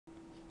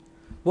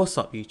What's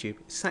up YouTube,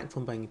 it's Zach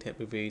from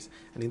BangingTechReviews,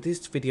 and in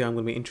this video I'm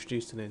going to be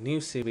introducing a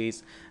new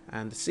series,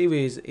 and the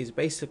series is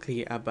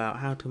basically about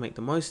how to make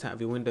the most out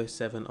of your Windows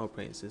 7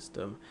 operating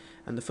system.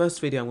 And the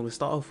first video I'm going to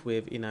start off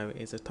with,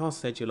 is a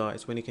task scheduler.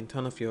 It's when you can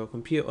turn off your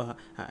computer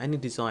at any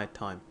desired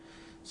time.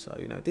 So,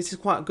 this is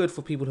quite good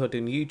for people who are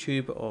doing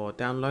YouTube or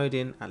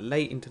downloading at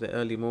late into the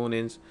early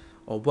mornings,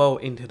 or well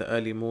into the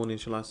early morning,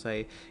 shall I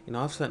say.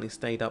 I've certainly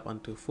stayed up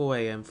until 4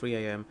 a.m, 3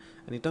 a.m,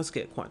 and it does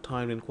get quite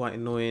tiring, quite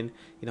annoying.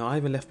 I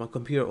even left my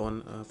computer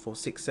on for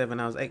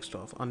 6-7 hours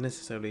extra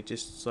unnecessarily,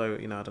 just so I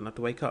don't have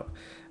to wake up.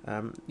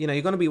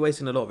 You're going to be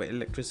wasting a lot of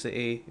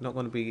electricity. You're not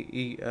going to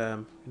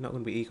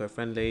be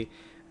eco-friendly,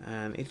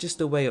 and it's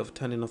just a way of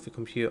turning off your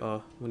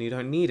computer when you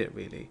don't need it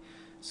really.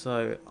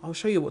 So I'll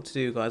show you what to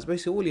do, guys.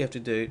 Basically all you have to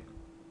do,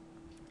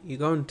 you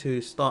go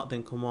into start,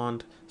 then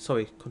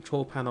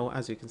control panel.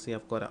 As you can see,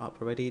 I've got it up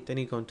already. Then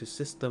you go into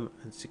system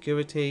and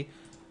security,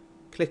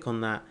 click on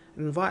that,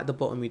 and right at the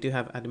bottom you do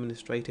have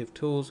administrative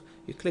tools.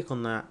 You click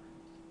on that,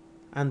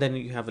 and then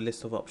you have a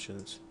list of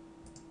options.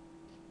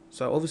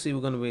 So obviously we're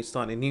going to be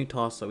starting a new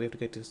task, so we have to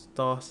go to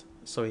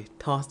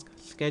task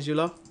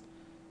scheduler,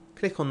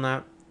 click on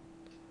that,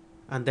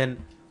 and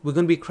then we're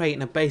going to be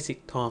creating a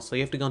basic task. So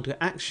you have to go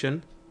into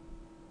action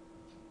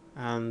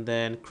and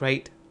then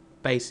create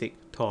basic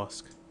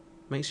task.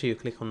 Make sure you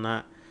click on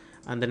that,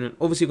 and then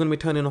obviously you're going to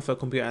be turning off your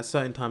computer at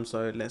certain times.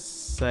 So let's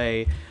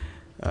say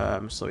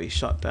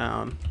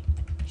shutdown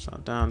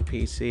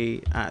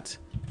PC at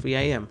 3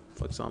 a.m,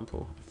 for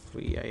example.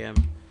 3 a.m.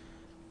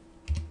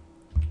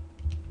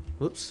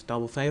 Whoops,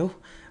 double fail.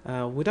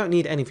 We don't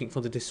need anything for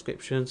the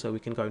description, so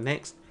we can go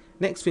next.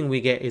 Next thing we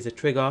get is a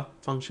trigger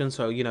function.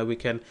 So we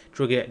can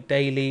trigger it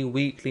daily,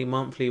 weekly,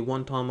 monthly,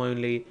 one time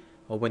only,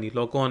 or when you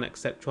log on,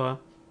 etc.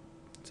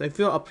 So if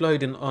you're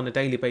uploading on a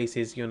daily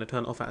basis, you want to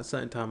turn it off at a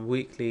certain time,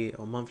 weekly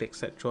or monthly,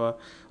 etc.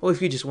 Or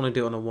if you just want to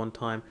do it on a one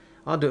time,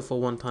 I'll do it for a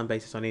one time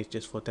basis only,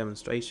 just for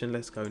demonstration.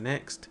 Let's go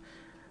next.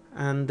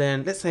 And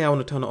then let's say I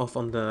want to turn it off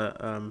on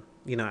the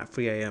at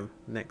 3 a.m.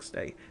 next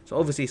day. So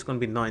obviously it's going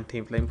to be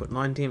 19th. Let me put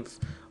 19th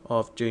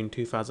of June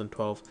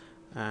 2012,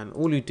 and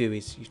all you do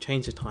is you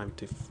change the time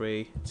to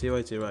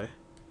 3:00:00.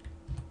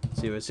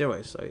 So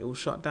it will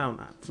shut down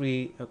at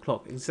 3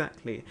 o'clock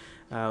exactly.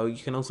 You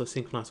can also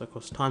synchronize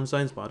across time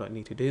zones, but I don't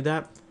need to do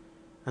that.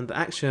 And the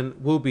action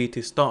will be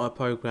to start a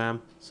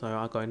program. So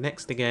I'll go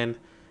next again,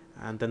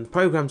 and then the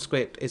program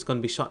script is going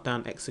to be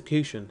shutdown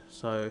execution.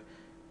 So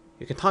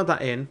you can type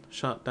that in,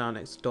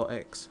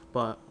 shutdown.x,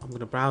 but I'm going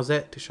to browse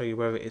it to show you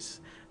where it is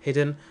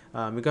hidden.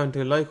 We're going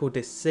to local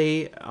disk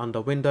C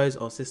under Windows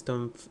or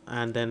system,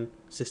 and then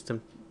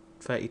system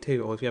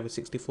 32, or if you have a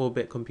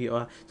 64-bit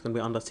computer, it's going to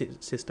be under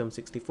system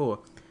 64.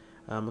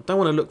 I don't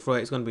want to look for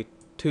it, it's going to be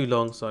too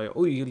long, so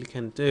all you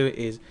can do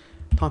is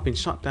type in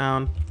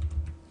shutdown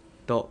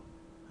dot,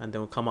 and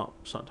then will come up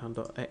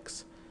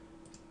shutdown.x.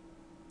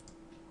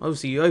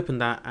 Obviously you open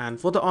that, and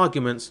for the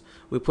arguments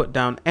we put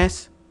down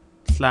s/,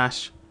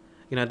 that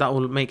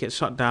will make it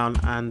shut down.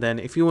 And then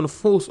if you want to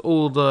force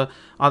all the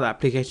other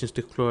applications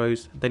to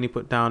close, then you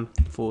put down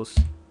force.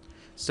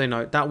 So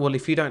that will,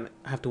 if you don't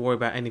have to worry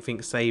about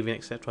anything saving,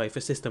 etc. If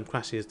a system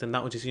crashes, then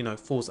that will just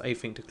force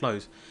everything to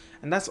close.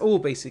 And that's all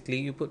basically.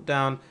 You put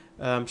down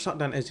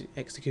shutdown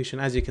execution.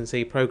 As you can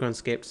see, program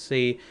skipped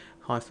C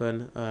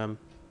hyphen.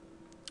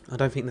 I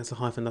don't think that's a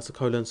hyphen, that's a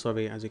colon,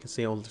 sorry. As you can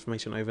see, all the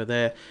information over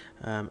there.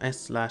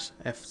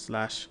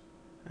 S/F/,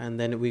 and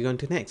then we go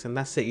into next, and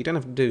that's it. You don't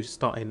have to do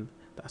starting.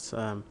 That's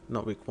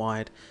not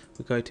required.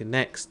 We go to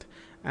next,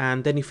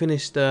 and then you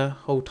finish the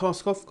whole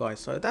task off, guys.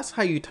 So that's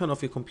how you turn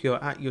off your computer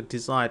at your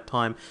desired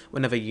time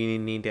whenever you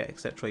need it,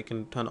 etc. You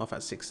can turn it off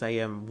at 6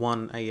 a.m,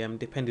 1 a.m,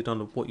 depending on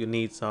what your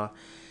needs are.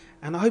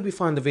 And I hope you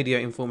find the video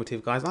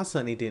informative, guys. I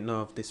certainly didn't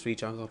know of this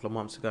feature a couple of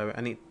months ago,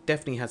 and it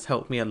definitely has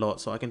helped me a lot.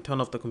 So I can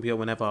turn off the computer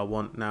whenever I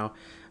want now.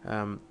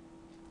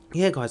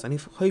 Yeah, guys, and I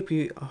hope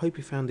you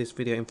found this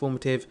video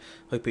informative.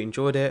 Hope you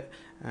enjoyed it.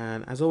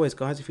 And as always,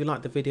 guys, if you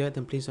liked the video,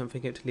 then please don't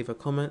forget to leave a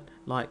comment,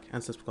 like,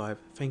 and subscribe.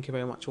 Thank you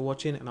very much for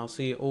watching, and I'll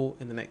see you all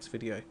in the next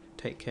video.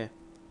 Take care.